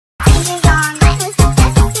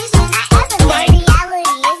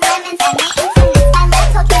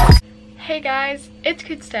it's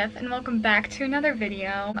Cute Steph and welcome back to another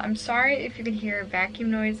video. I'm sorry if you could hear vacuum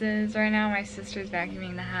noises right now. My sister's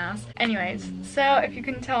vacuuming the house. Anyways, so if you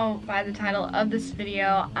can tell by the title of this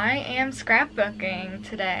video, I am scrapbooking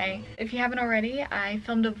today. If you haven't already, I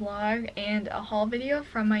filmed a vlog and a haul video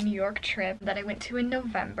from my New York trip that I went to in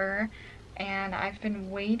November, and I've been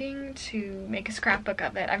waiting to make a scrapbook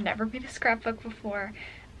of it. I've never made a scrapbook before,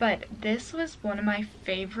 but this was one of my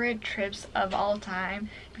favorite trips of all time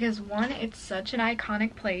because one, it's such an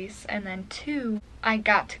iconic place, and then two, I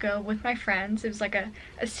got to go with my friends. It was like a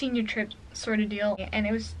senior trip sort of deal, and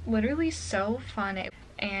it was literally so fun.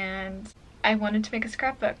 And I wanted to make a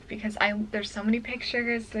scrapbook because there's so many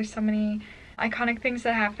pictures, there's so many iconic things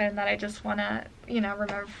that happen that I just want to,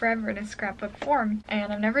 remember forever in a scrapbook form.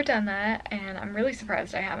 And I've never done that, and I'm really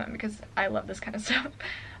surprised I haven't because I love this kind of stuff.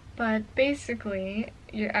 But basically,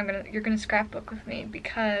 you're gonna scrapbook with me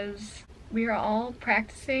because we are all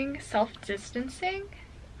practicing self-distancing,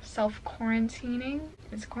 self-quarantining.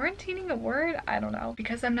 Is quarantining a word? I don't know.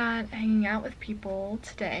 Because I'm not hanging out with people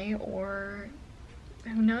today, or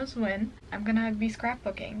who knows when, I'm gonna be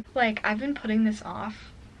scrapbooking. Like, I've been putting this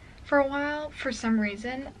off for a while for some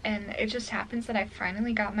reason, and it just happens that I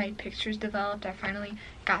finally got my pictures developed. I finally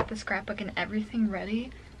got the scrapbook and everything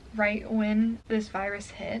ready right when this virus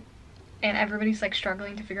hit, and everybody's like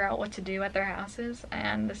struggling to figure out what to do at their houses,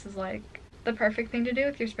 and this is like the perfect thing to do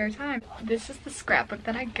with your spare time. This is the scrapbook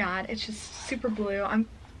that I got. It's just super blue. I'm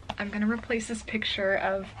gonna replace this picture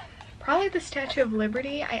of probably the Statue of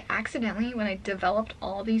Liberty. I accidentally, when I developed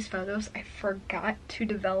all these photos, I forgot to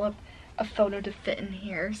develop a photo to fit in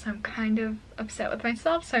here, so I'm kind of upset with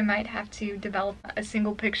myself, so I might have to develop a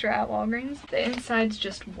single picture at Walgreens. The inside's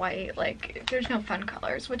just white, like there's no fun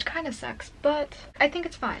colors, which kind of sucks, but I think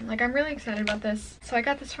it's fine. Like, I'm really excited about this. So I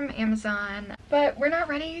got this from Amazon, but we're not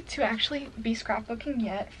ready to actually be scrapbooking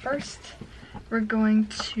yet. First, we're going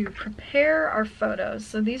to prepare our photos.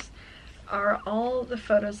 So these are all the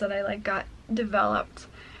photos that I got developed.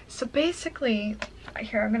 So basically,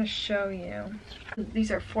 here, I'm gonna show you.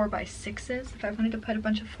 These are 4x6s. If I wanted to put a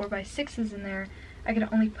bunch of 4x6s in there, I could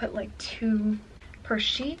only put like 2 per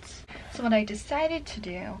sheet. So what I decided to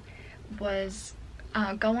do was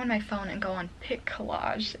go on my phone and go on Pic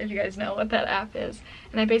Collage, if you guys know what that app is.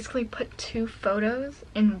 And I basically put 2 photos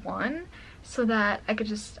in one so that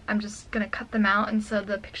I'm just gonna cut them out, and so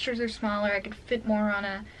the pictures are smaller, I could fit more on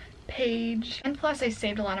a page, and plus I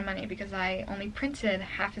saved a lot of money because I only printed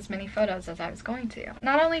half as many photos as I was going to.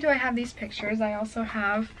 Not only do I have these pictures, I also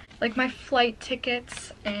have like my flight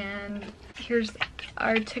tickets, and here's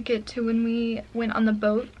our ticket to when we went on the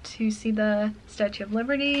boat to see the Statue of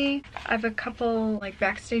Liberty. I have a couple like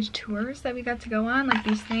backstage tours that we got to go on, like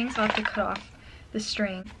these things. I'll have to cut off the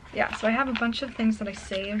string. Yeah, so I have a bunch of things that I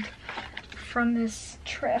saved from this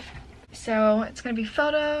trip. So it's gonna be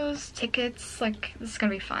photos, tickets, like this is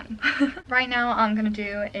gonna be fun. Right now all I'm gonna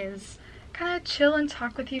do is kind of chill and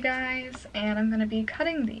talk with you guys, and I'm gonna be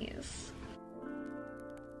cutting these.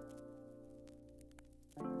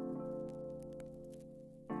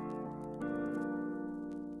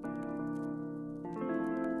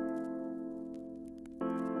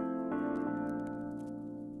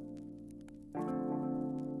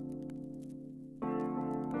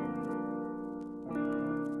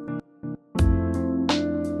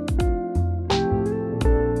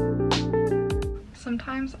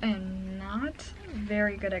 Sometimes I am not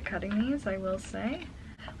very good at cutting these, I will say.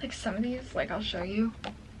 Like some of these, like I'll show you.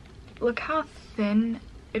 Look how thin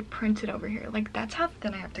it printed over here. Like that's how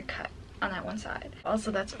thin I have to cut on that one side. Also,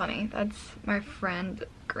 that's funny. That's my friend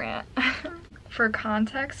Grant. For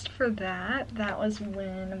context for that, that was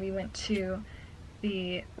when we went to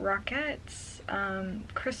the Rockettes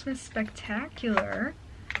Christmas Spectacular,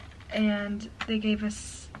 and they gave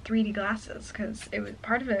us 3D glasses because it was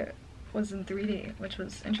part of it was in 3D, which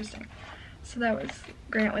was interesting. So that was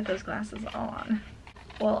Grant with those glasses all on.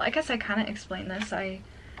 Well, I guess I kind of explained this. I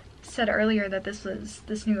said earlier that this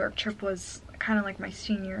New York trip was kind of like my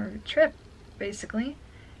senior trip, basically.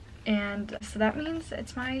 And so that means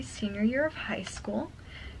it's my senior year of high school.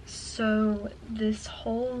 So this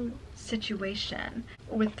whole situation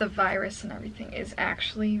with the virus and everything is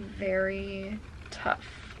actually very tough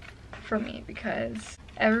for me because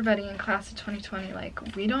everybody in class of 2020,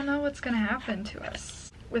 like, we don't know what's gonna happen to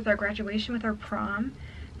us with our graduation, with our prom.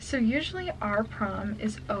 So usually our prom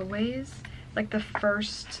is always like the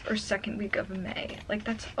 1st or 2nd week of May. Like,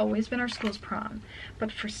 that's always been our school's prom.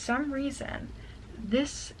 But for some reason,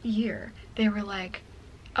 this year, they were like,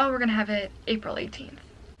 oh, we're gonna have it April 18th.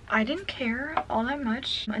 I didn't care all that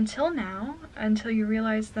much until now, until you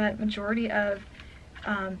realize that majority of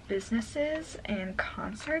businesses and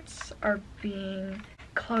concerts are being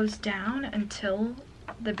closed down until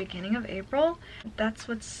the beginning of April. That's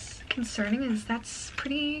what's concerning, is that's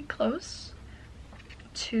pretty close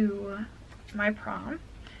to my prom.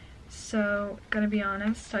 So, gonna be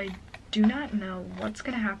honest, I do not know what's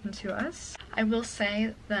gonna happen to us. I will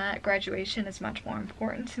say that graduation is much more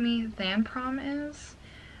important to me than prom is,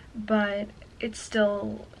 but it's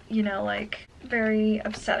still, you know, like, very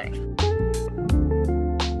upsetting.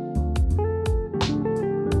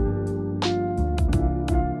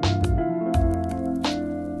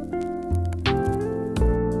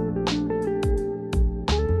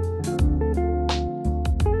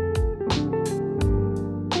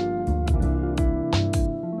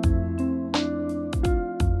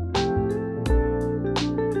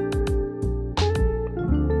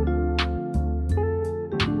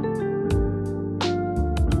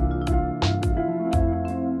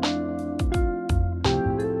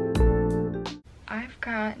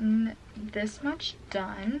 Gotten this much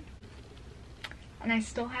done and I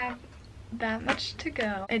still have that much to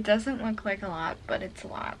go. It doesn't look like a lot, but it's a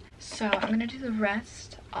lot. So I'm gonna do the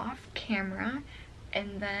rest off camera,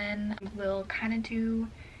 and then we'll kind of do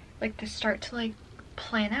like the start to like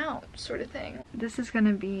plan out sort of thing. This is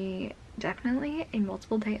gonna be definitely a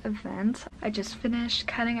multiple day event. I just finished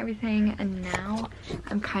cutting everything and now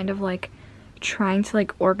I'm kind of like trying to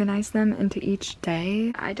like organize them into each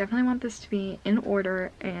day. I definitely want this to be in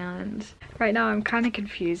order, and right now I'm kind of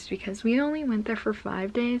confused because we only went there for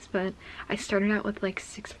 5 days, but I started out with like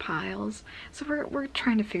 6 piles. So we're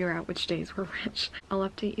trying to figure out which days were which. I'll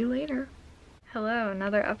update you later. Hello,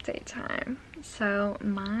 another update time. So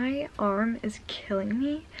my arm is killing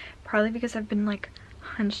me, probably because I've been like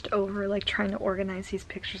hunched over like trying to organize these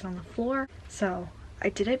pictures on the floor. So I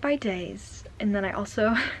did it by days, and then I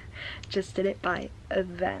also just did it by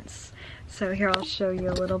events. So here, I'll show you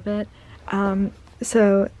a little bit.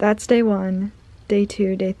 So that's day 1, day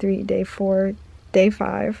 2, day 3, day 4, day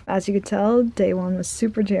 5. As you could tell, day 1 was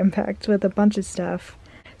super jam-packed with a bunch of stuff.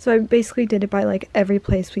 So I basically did it by like every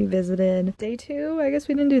place we visited. Day 2, I guess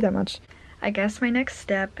we didn't do that much. I guess my next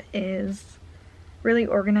step is really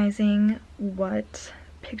organizing what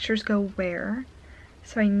pictures go where.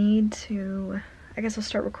 So I need to, I guess I'll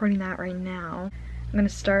start recording that right now. I'm gonna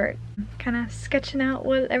start kind of sketching out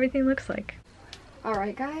what everything looks like.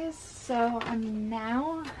 Alright guys, so I'm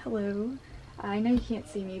now, hello. I know you can't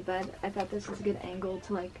see me, but I thought this was a good angle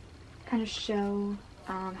to like kind of show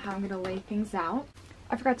how I'm gonna lay things out.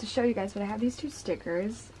 I forgot to show you guys, but I have these 2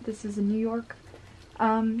 stickers. This is a New York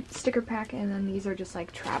sticker pack, and then these are just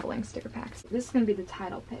like traveling sticker packs. This is gonna be the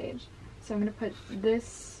title page. So I'm gonna put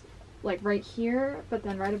this like right here, but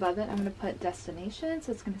then right above it I'm gonna put destination.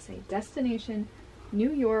 So it's gonna say destination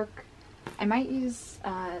New York. I might use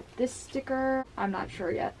this sticker, I'm not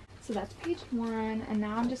sure yet. So that's page 1, and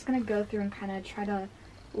now I'm just gonna go through and kind of try to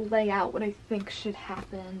lay out what I think should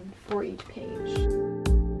happen for each page.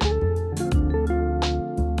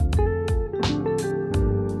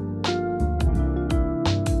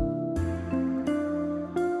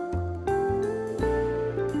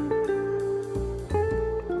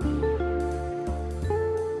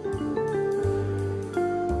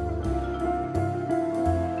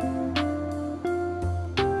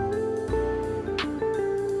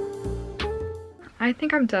 I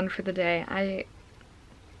think I'm done for the day.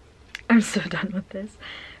 I'm so done with this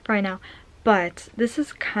right now. But this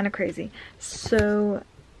is kind of crazy. So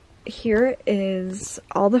here is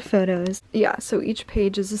all the photos. Yeah, so each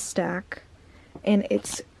page is a stack. And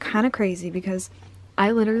it's kind of crazy because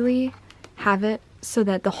I literally have it so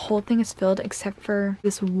that the whole thing is filled except for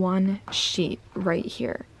this one sheet right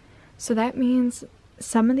here. So that means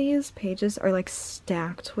some of these pages are like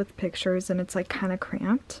stacked with pictures and it's like kind of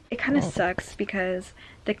cramped. It kind of sucks because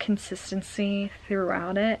the consistency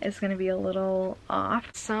throughout it is going to be a little off.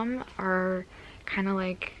 Some are kind of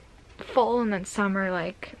like full and then some are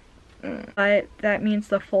like but that means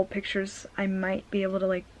the full pictures I might be able to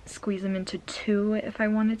like squeeze them into 2 if I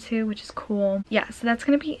wanted to, which is cool. Yeah, so that's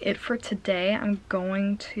gonna be it for today. I'm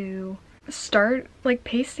going to start like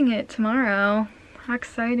pasting it tomorrow. How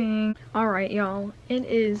exciting. Alright y'all, it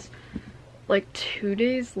is like 2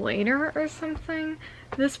 days later or something.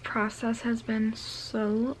 This process has been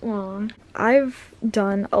so long. I've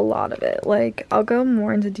done a lot of it. Like, I'll go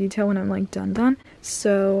more into detail when I'm like done.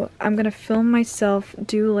 So I'm gonna film myself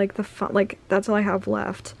do like the fun, like that's all I have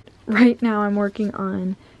left. Right now I'm working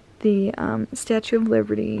on the Statue of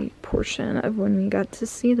Liberty portion of when we got to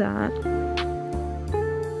see that.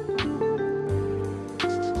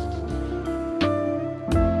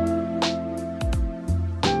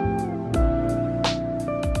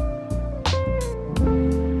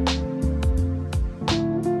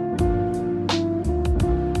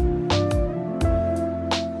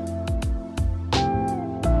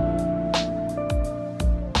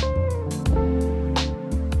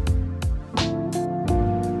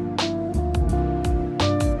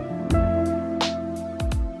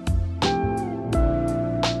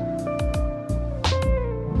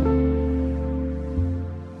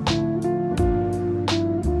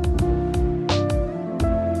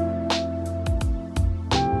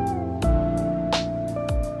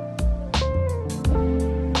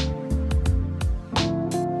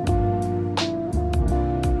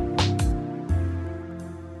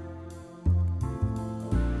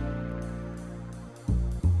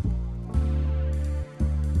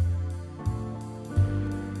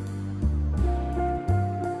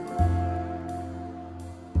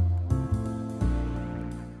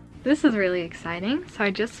 this is really exciting. So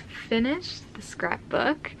I just finished the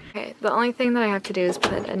scrapbook. Okay, the only thing that I have to do is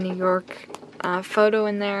put a New York photo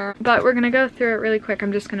in there, but we're gonna go through it really quick.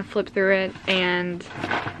 I'm just gonna flip through it and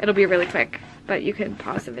it'll be really quick, but you can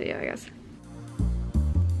pause the video, I guess.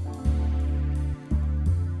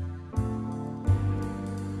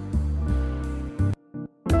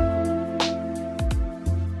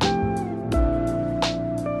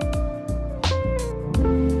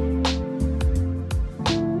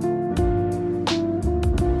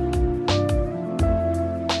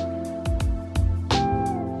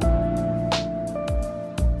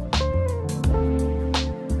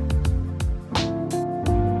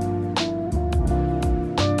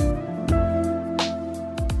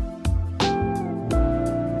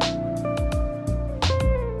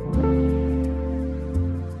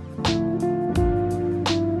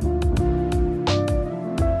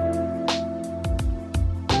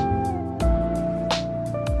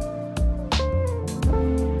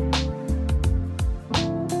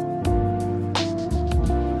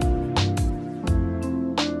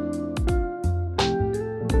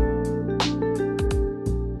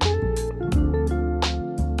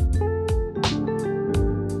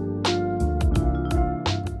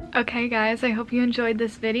 Okay guys, I hope you enjoyed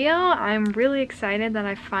this video. I'm really excited that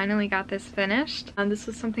I finally got this finished. This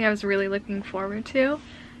was something I was really looking forward to.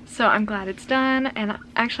 So I'm glad it's done, and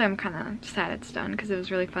actually I'm kind of sad it's done because it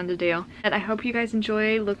was really fun to do. And I hope you guys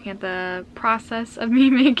enjoy looking at the process of me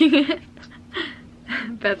making it.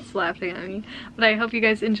 Beth's laughing at me. But I hope you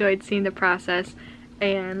guys enjoyed seeing the process.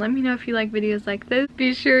 And let me know if you like videos like this.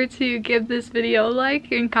 Be sure to give this video a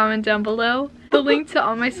like and comment down below. The link to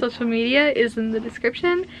all my social media is in the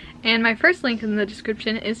description, and my first link in the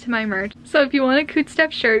description is to my merch. So if you want a Coot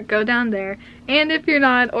Step shirt, go down there. And if you're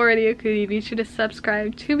not already a Cootie, be sure to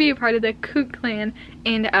subscribe to be a part of the Coot clan,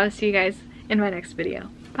 and I'll see you guys in my next video.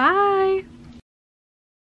 Bye!